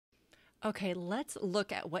Okay, let's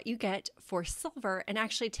look at what you get for silver and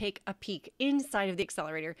actually take a peek inside of the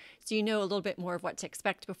accelerator so you know a little bit more of what to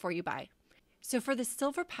expect before you buy. So for the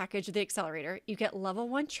silver package of the accelerator, you get level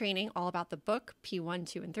 1 training all about the book, P1,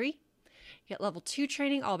 2, and 3. You get level 2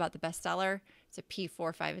 training all about the bestseller, so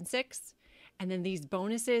P4, 5, and 6. And then these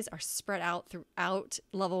bonuses are spread out throughout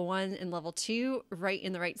level 1 and level 2, right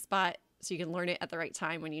in the right spot, so you can learn it at the right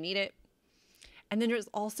time when you need it. And then there's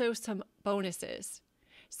also some bonuses.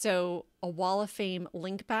 So a Wall of Fame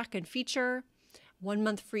link back and feature, 1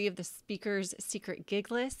 month free of the speaker's secret gig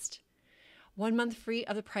list, 1 month free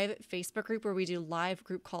of the private Facebook group where we do live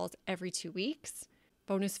group calls every 2 weeks.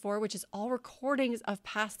 Bonus 4, which is all recordings of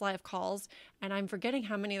past live calls. And I'm forgetting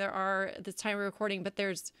how many there are at this time of recording, but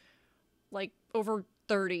there's like over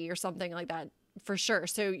 30 or something like that for sure.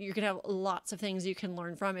 So you can have lots of things you can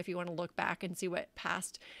learn from if you want to look back and see what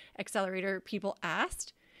past accelerator people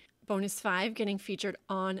asked. Bonus 5, getting featured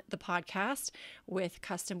on the podcast with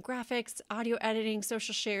custom graphics, audio editing,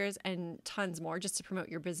 social shares, and tons more just to promote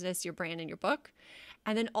your business, your brand, and your book.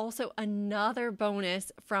 And then also another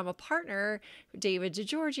bonus from a partner, David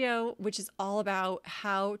DiGiorgio, which is all about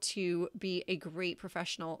how to be a great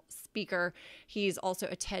professional speaker. He's also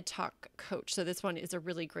a TED Talk coach. So this one is a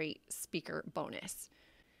really great speaker bonus.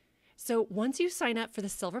 So once you sign up for the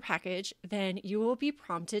silver package, then you will be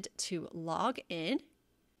prompted to log in.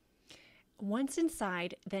 Once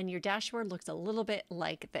inside, then your dashboard looks a little bit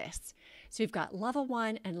like this. So we've got level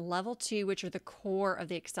 1 and level 2, which are the core of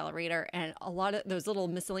the accelerator. And a lot of those little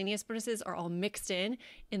miscellaneous bonuses are all mixed in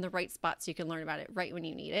the right spot so you can learn about it right when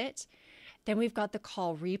you need it. Then we've got the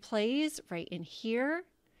call replays right in here.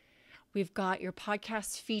 We've got your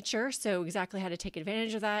podcast feature, so exactly how to take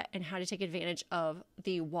advantage of that and how to take advantage of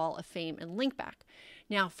the Wall of Fame and link back.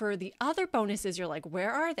 Now, for the other bonuses, you're like,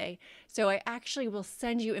 where are they? So I actually will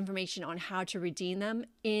send you information on how to redeem them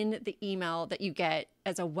in the email that you get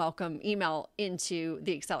as a welcome email into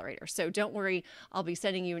the accelerator. So don't worry, I'll be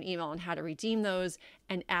sending you an email on how to redeem those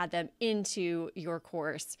and add them into your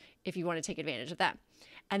course if you want to take advantage of that.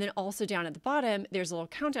 And then also down at the bottom, there's a little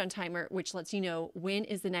countdown timer, which lets you know when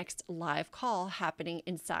is the next live call happening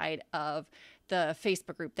inside of the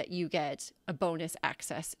Facebook group that you get a bonus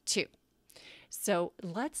access to. So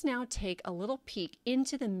let's now take a little peek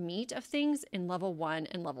into the meat of things in level 1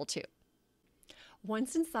 and level 2.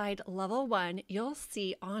 Once inside level 1, you'll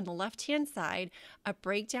see on the left-hand side a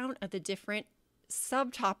breakdown of the different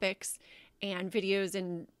subtopics and videos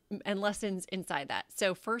and lessons inside that.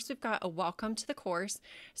 So first we've got a welcome to the course.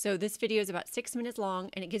 So this video is about 6 minutes long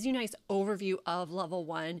and it gives you a nice overview of level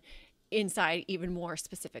 1 inside even more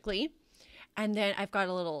specifically. And then I've got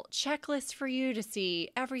a little checklist for you to see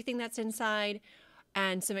everything that's inside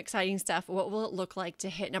and some exciting stuff. What will it look like to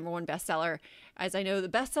hit #1 bestseller? As I know, the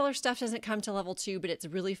bestseller stuff doesn't come to level 2, but it's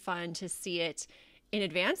really fun to see it in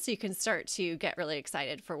advance so you can start to get really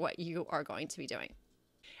excited for what you are going to be doing.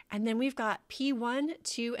 And then we've got P1,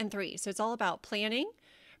 2, and 3. So it's all about planning,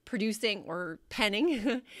 producing or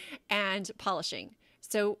penning, and polishing.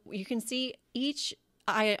 So you can see each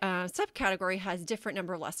subcategory has different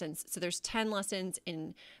number of lessons. So there's 10 lessons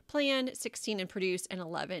in plan, 16 in produce, and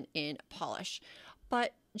 11 in polish.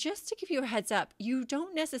 But just to give you a heads up, you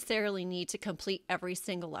don't necessarily need to complete every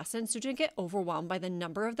single lesson. So don't get overwhelmed by the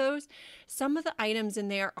number of those. Some of the items in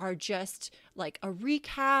there are just like a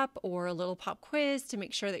recap or a little pop quiz to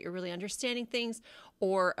make sure that you're really understanding things,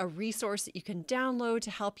 or a resource that you can download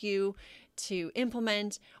to help you to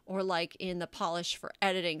implement, or like in the polish for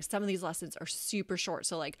editing, some of these lessons are super short.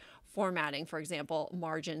 So like formatting, for example,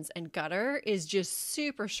 margins and gutter is just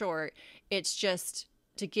super short. It's just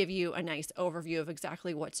to give you a nice overview of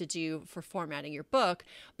exactly what to do for formatting your book,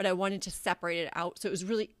 but I wanted to separate it out so it was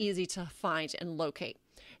really easy to find and locate.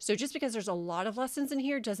 So just because there's a lot of lessons in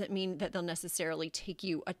here doesn't mean that they'll necessarily take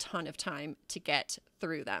you a ton of time to get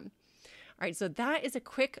through them. All right, so that is a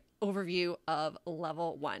quick overview of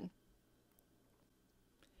level 1.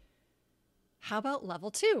 How about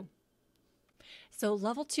level 2? So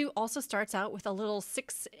level 2 also starts out with a little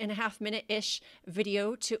 6.5 minute-ish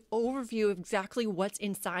video to overview exactly what's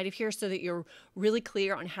inside of here so that you're really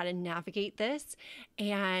clear on how to navigate this,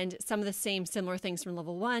 and some of the same similar things from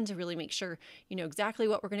level 1 to really make sure you know exactly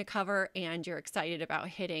what we're going to cover and you're excited about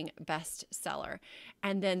hitting bestseller.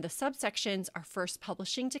 And then the subsections are first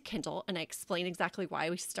publishing to Kindle, and I explain exactly why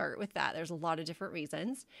we start with that. There's a lot of different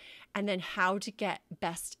reasons. And then how to get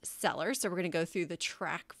bestseller. So we're going to go through the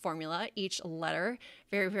track formula, each letter,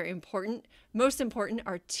 very, very important. Most important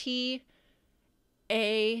are T,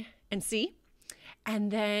 A, and C.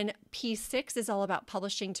 And then P6 is all about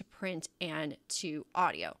publishing to print and to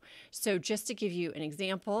audio. So just to give you an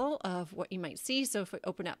example of what you might see, so if we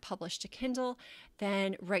open up Publish to Kindle,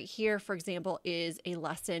 then right here, for example, is a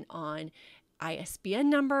lesson on ISBN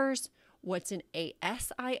numbers, what's an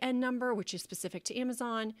ASIN number, which is specific to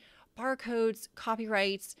Amazon, barcodes,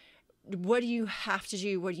 copyrights, what do you have to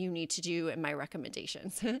do, what do you need to do, and my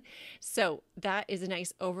recommendations. So that is a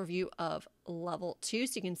nice overview of level 2.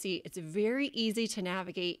 So you can see it's very easy to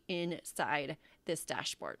navigate inside this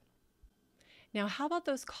dashboard. Now, how about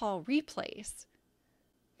those call replays?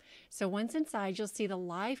 So once inside, you'll see the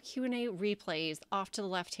live Q&A replays off to the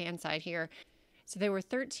left-hand side here. So there were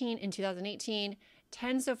 13 in 2018,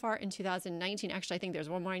 10 so far in 2019. Actually, I think there's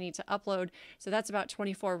one more I need to upload. So that's about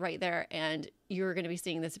 24 right there. And you're going to be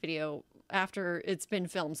seeing this video after it's been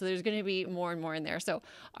filmed. So there's going to be more and more in there. So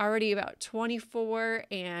already about 24.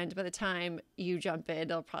 And by the time you jump in,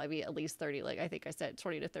 there'll probably be at least 30. Like I think I said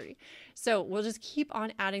 20 to 30. So we'll just keep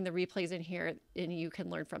on adding the replays in here and you can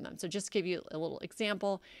learn from them. So just to give you a little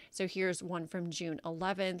example. So here's one from June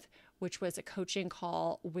 11th, which was a coaching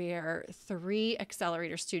call where 3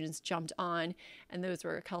 accelerator students jumped on. And those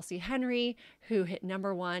were Kelsey Henry, who hit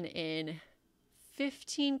 #1 in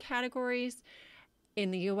 15 categories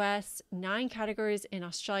in the US, 9 categories in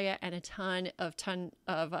Australia, and a ton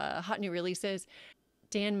of hot new releases.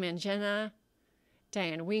 Dan Mangena,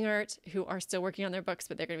 Diane Wingert, who are still working on their books,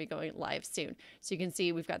 but they're going to be going live soon. So you can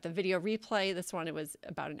see we've got the video replay. This one, it was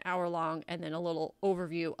about an hour long, and then a little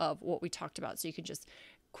overview of what we talked about. So you can just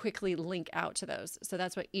quickly link out to those. So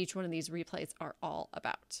that's what each one of these replays are all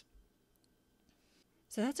about.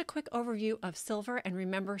 So that's a quick overview of Silver, and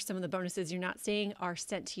remember, some of the bonuses you're not seeing are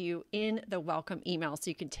sent to you in the welcome email,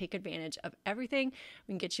 so you can take advantage of everything.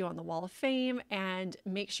 We can get you on the Wall of Fame and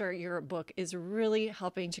make sure your book is really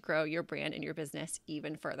helping to grow your brand and your business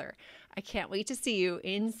even further. I can't wait to see you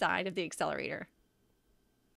inside of the accelerator.